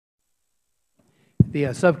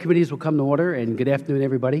The subcommittees will come to order, and good afternoon,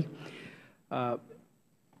 everybody. The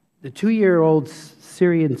 2-year-old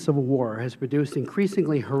Syrian civil war has produced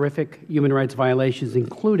increasingly horrific human rights violations,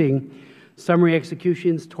 including summary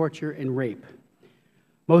executions, torture, and rape.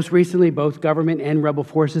 Most recently, both government and rebel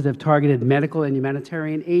forces have targeted medical and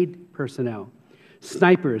humanitarian aid personnel.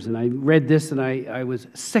 Snipers, and I read this and I was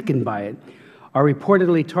sickened by it, are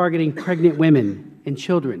reportedly targeting pregnant women and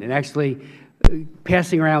children and actually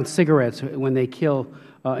passing around cigarettes when they kill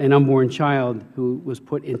an unborn child who was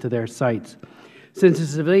put into their sights. Since the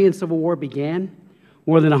civilian civil war began,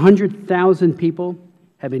 more than 100,000 people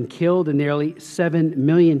have been killed and nearly 7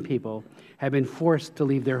 million people have been forced to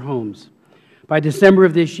leave their homes. By December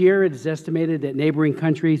of this year, it is estimated that neighboring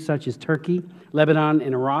countries such as Turkey, Lebanon,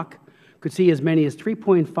 and Iraq could see as many as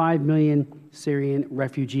 3.5 million Syrian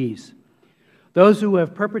refugees. Those who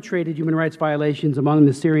have perpetrated human rights violations among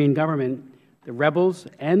the Syrian government, the rebels,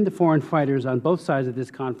 and the foreign fighters on both sides of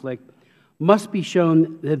this conflict must be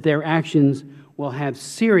shown that their actions will have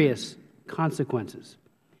serious consequences.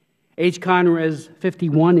 H.Con. Res.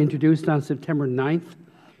 51, introduced on September 9th,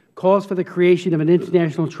 calls for the creation of an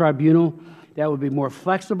international tribunal that would be more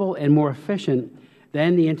flexible and more efficient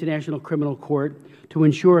than the International Criminal Court to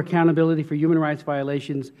ensure accountability for human rights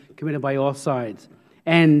violations committed by all sides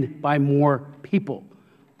and by more people.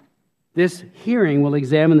 This hearing will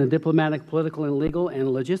examine the diplomatic, political, and legal and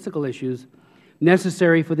logistical issues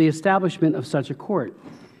necessary for the establishment of such a court.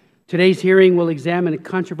 Today's hearing will examine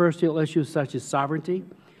controversial issues such as sovereignty,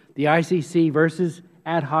 the ICC versus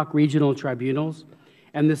ad hoc regional tribunals,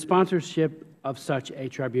 and the sponsorship of such a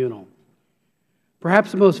tribunal.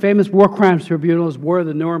 Perhaps the most famous war crimes tribunals were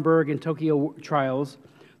the Nuremberg and Tokyo trials,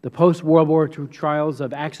 the post-World War II trials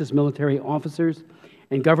of Axis military officers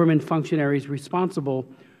and government functionaries responsible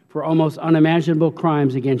for almost unimaginable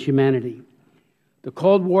crimes against humanity. The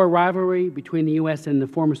Cold War rivalry between the U.S. and the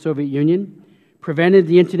former Soviet Union prevented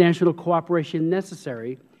the international cooperation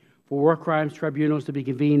necessary for war crimes tribunals to be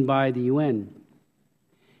convened by the UN.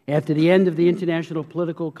 After the end of the international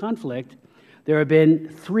political conflict, there have been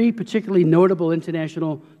 3 particularly notable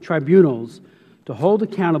international tribunals to hold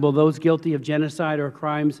accountable those guilty of genocide or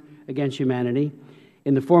crimes against humanity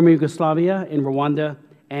in the former Yugoslavia, in Rwanda,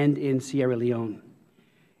 and in Sierra Leone.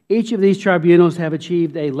 Each of these tribunals have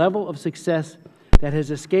achieved a level of success that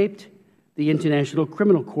has escaped the International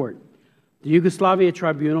Criminal Court. The Yugoslavia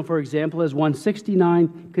Tribunal, for example, has won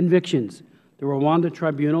 69 convictions, the Rwanda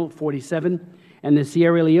Tribunal 47, and the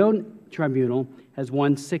Sierra Leone Tribunal has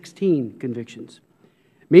won 16 convictions.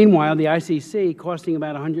 Meanwhile, the ICC, costing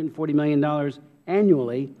about $140 million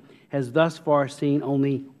annually, has thus far seen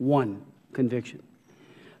only 1 conviction.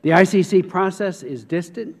 The ICC process is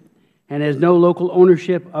distant and has no local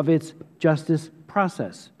ownership of its justice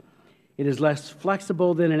process. It is less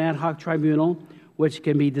flexible than an ad hoc tribunal, which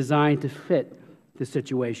can be designed to fit the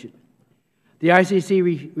situation. The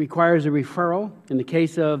ICC requires a referral. In the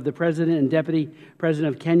case of the President and Deputy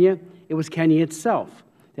President of Kenya, it was Kenya itself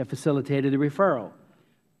that facilitated the referral.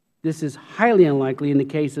 This is highly unlikely in the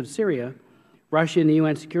case of Syria. Russia and the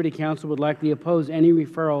UN Security Council would likely oppose any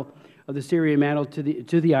referral of the Syrian matter to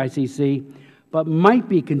the ICC, but might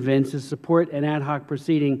be convinced to support an ad hoc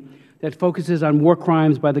proceeding that focuses on war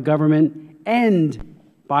crimes by the government and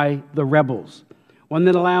by the rebels, one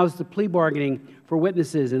that allows the plea bargaining for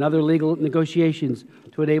witnesses and other legal negotiations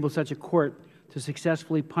to enable such a court to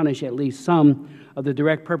successfully punish at least some of the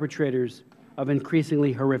direct perpetrators of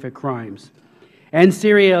increasingly horrific crimes. And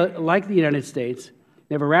Syria, like the United States,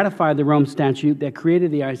 never ratified the Rome Statute that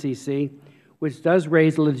created the ICC, which does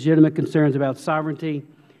raise legitimate concerns about sovereignty,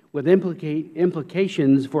 with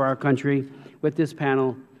implications for our country with this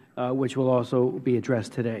panel, which will also be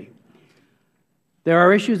addressed today. There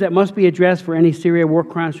are issues that must be addressed for any Syria War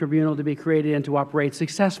Crimes Tribunal to be created and to operate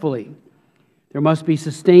successfully. There must be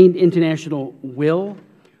sustained international will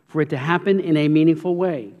for it to happen in a meaningful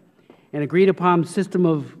way. An agreed-upon system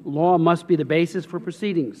of law must be the basis for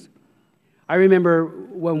proceedings. I remember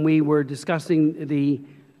when we were discussing the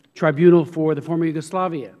tribunal for the former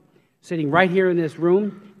Yugoslavia, sitting right here in this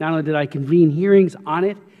room, not only did I convene hearings on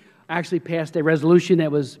it, I actually passed a resolution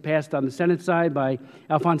that was passed on the Senate side by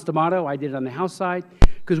Alphonse D'Amato. I did it on the House side,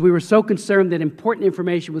 because we were so concerned that important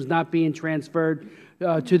information was not being transferred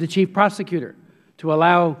to the chief prosecutor to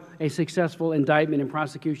allow a successful indictment and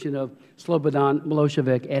prosecution of Slobodan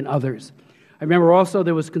Milosevic and others. I remember also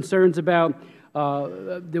there was concerns about,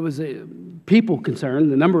 people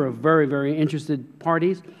concerned, a number of very, very interested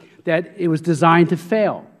parties, that it was designed to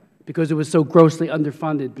fail because it was so grossly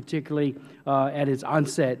underfunded, particularly at its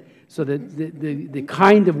onset, so that the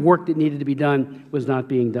kind of work that needed to be done was not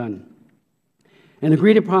being done. An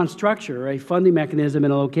agreed-upon structure, a funding mechanism,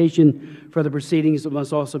 and a location for the proceedings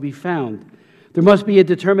must also be found. There must be a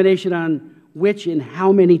determination on which and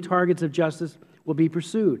how many targets of justice will be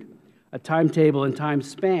pursued. A timetable and time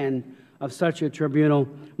span of such a tribunal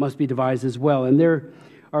must be devised as well. And there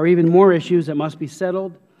are even more issues that must be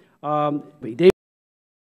settled. David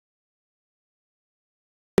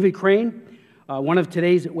Crane, one of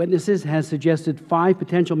today's witnesses, has suggested 5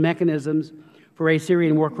 potential mechanisms for a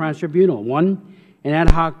Syrian war crimes tribunal. 1, an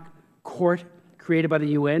ad hoc court created by the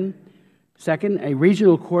UN. 2nd, a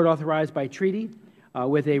regional court authorized by treaty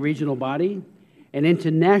with a regional body. An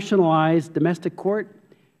internationalized domestic court,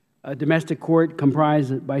 a domestic court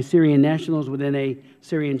comprised by Syrian nationals within a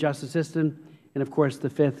Syrian justice system. And, of course, the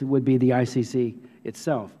 5th would be the ICC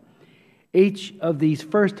itself. Each of these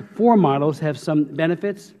first 4 models have some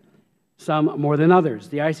benefits, some more than others.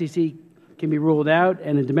 The ICC can be ruled out,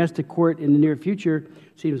 and a domestic court in the near future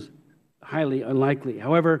seems highly unlikely.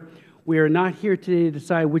 However, we are not here today to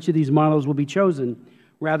decide which of these models will be chosen.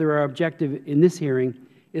 Rather, our objective in this hearing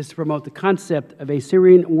is to promote the concept of a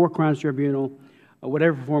Syrian war crimes tribunal,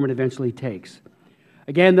 whatever form it eventually takes.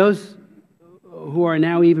 Again, those who are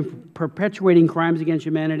now even perpetuating crimes against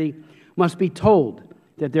humanity must be told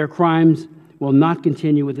that their crimes will not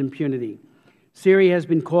continue with impunity. Syria has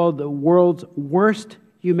been called the world's worst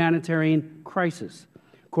humanitarian crisis.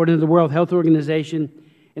 According to the World Health Organization,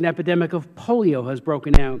 an epidemic of polio has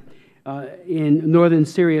broken out in northern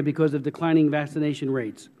Syria because of declining vaccination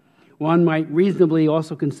rates. One might reasonably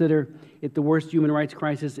also consider it the worst human rights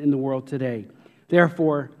crisis in the world today.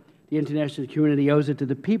 Therefore, the international community owes it to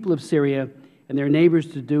the people of Syria and their neighbors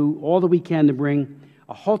to do all that we can to bring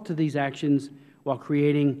a halt to these actions while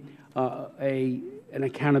creating an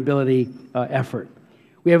accountability effort.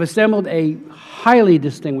 We have assembled a highly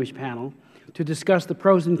distinguished panel to discuss the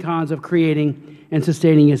pros and cons of creating and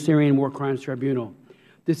sustaining a Syrian war crimes tribunal.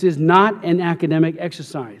 This is not an academic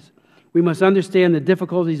exercise. We must understand the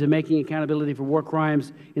difficulties of making accountability for war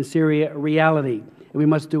crimes in Syria a reality, and we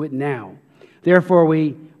must do it now. Therefore,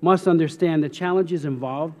 we must understand the challenges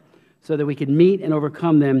involved so that we can meet and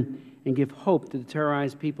overcome them and give hope to the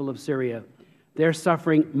terrorized people of Syria. Their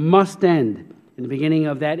suffering must end, and the beginning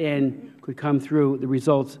of that end could come through the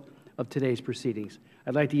results of today's proceedings.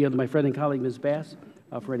 I'd like to yield to my friend and colleague, Ms. Bass,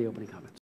 for any opening comments.